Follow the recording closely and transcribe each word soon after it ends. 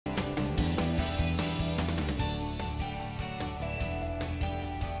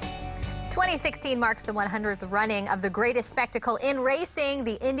2016 marks the 100th running of the greatest spectacle in racing,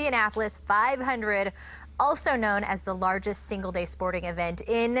 the Indianapolis 500, also known as the largest single-day sporting event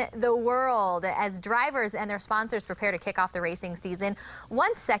in the world. As drivers and their sponsors prepare to kick off the racing season,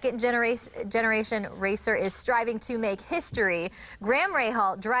 one second-generation racer is striving to make history. Graham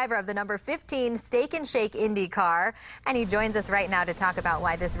Rahal, driver of the number 15 Steak and Shake Indy car, and he joins us right now to talk about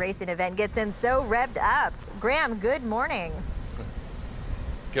why this racing event gets him so revved up. Graham, good morning.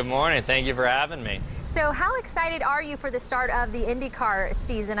 Good morning. Thank you for having me. So how excited are you for the start of the IndyCar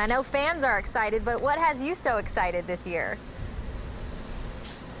season? I know fans are excited, but what has you so excited this year?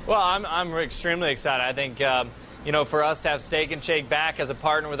 Well, I'm extremely excited. I think, you know, for us to have Steak and Shake back as a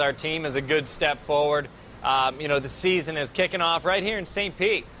partner with our team is a good step forward. You know, the season is kicking off right here in St.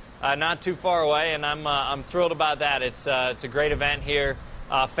 Pete, not too far away, and I'm thrilled about that. It's a great event here,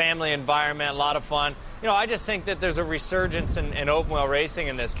 family environment, a lot of fun. You know, I just think that there's a resurgence in open wheel racing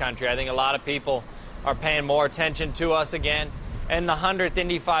in this country. I think a lot of people are paying more attention to us again. And the 100th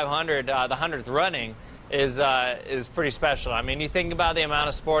Indy 500, the 100th running, is pretty special. I mean, you think about the amount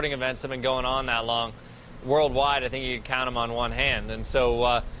of sporting events that have been going on that long worldwide. I think you can count them on one hand. And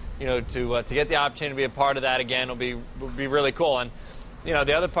so, you know, to get the opportunity to be a part of that again will be really cool. And you know,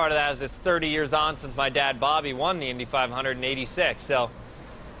 the other part of that is it's 30 years on since my dad Bobby won the Indy 500 in '86. So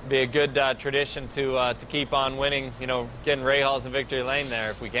be a good tradition to keep on winning, you know, getting Rahals in victory lane there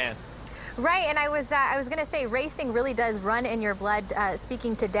if we can. Right, and I was going to say racing really does run in your blood.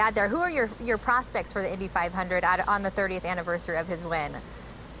 Speaking to Dad there, who are your prospects for the Indy 500 on the 30th anniversary of his win?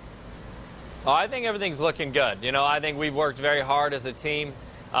 Oh, I think everything's looking good. You know, I think we've worked very hard as a team.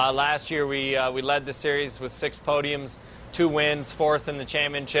 Last year we led the series with 6 podiums, 2 wins, 4th in the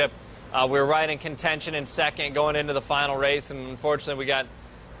championship. We were right in contention in 2nd going into the final race, and unfortunately we got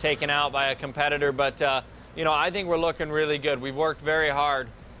taken out by a competitor. But you know, I think we're looking really good. We've worked very hard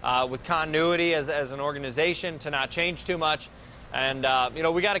with continuity as an organization to not change too much, and you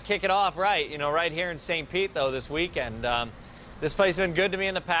know, we got to kick it off right. You know, right here in St. Pete though this weekend. This place has been good to me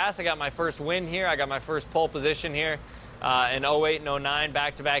in the past. I got my first win here. I got my first pole position here in '08 and '09,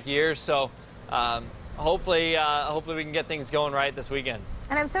 back-to-back years. So hopefully we can get things going right this weekend.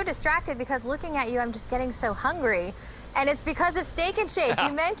 And I'm so distracted because looking at you, I'm just getting so hungry. And it's because of Steak and Shake.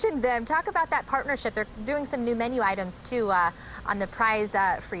 You mentioned them. Talk about that partnership. They're doing some new menu items, too, on the prize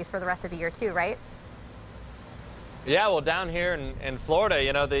freeze for the rest of the year, too, right? Yeah, well, down here in Florida,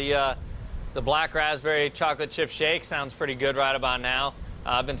 you know, the black raspberry chocolate chip shake sounds pretty good right about now.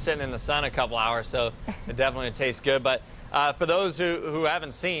 I've been sitting in the sun a couple hours, so it definitely tastes good. But for those who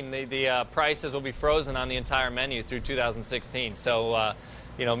haven't seen, the prices will be frozen on the entire menu through 2016. So,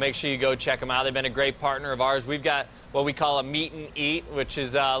 you know, make sure you go check them out. They've been a great partner of ours. We've got what we call a meet and eat, which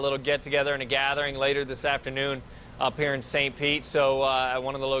is a little get-together and a gathering later this afternoon up here in St. Pete, so at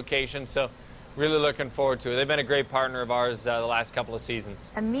one of the locations. So really looking forward to it. They've been a great partner of ours the last couple of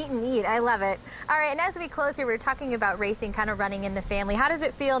seasons. A meet and eat. I love it. All right, and as we close here, we're talking about racing kind of running in the family. How does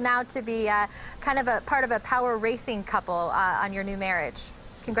it feel now to be kind of a part of a power racing couple on your new marriage?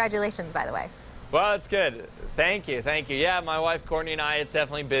 Congratulations, by the way. Well, it's good. Thank you. Thank you. Yeah, my wife Courtney and I, it's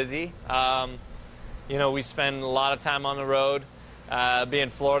definitely busy. You know, we spend a lot of time on the road. Be in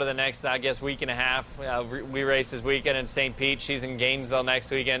Florida the next, I guess, week and a half. We race this weekend in St. Pete. She's in Gainesville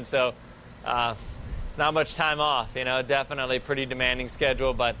next weekend, so it's not much time off. You know, definitely a pretty demanding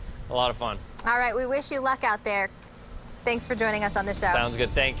schedule, but a lot of fun. All right, we wish you luck out there. Thanks for joining us on the show. Sounds good.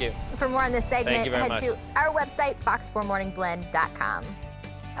 Thank you. For more on this segment, head to our website, fox4morningblend.com.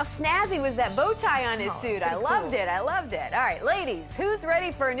 How snazzy was that bow tie on his suit? I loved it. I loved it. All right, ladies, who's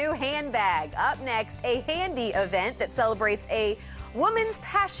ready for a new handbag? Up next, a handy event that celebrates a woman's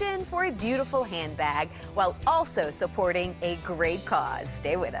passion for a beautiful handbag while also supporting a great cause.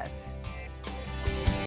 Stay with us.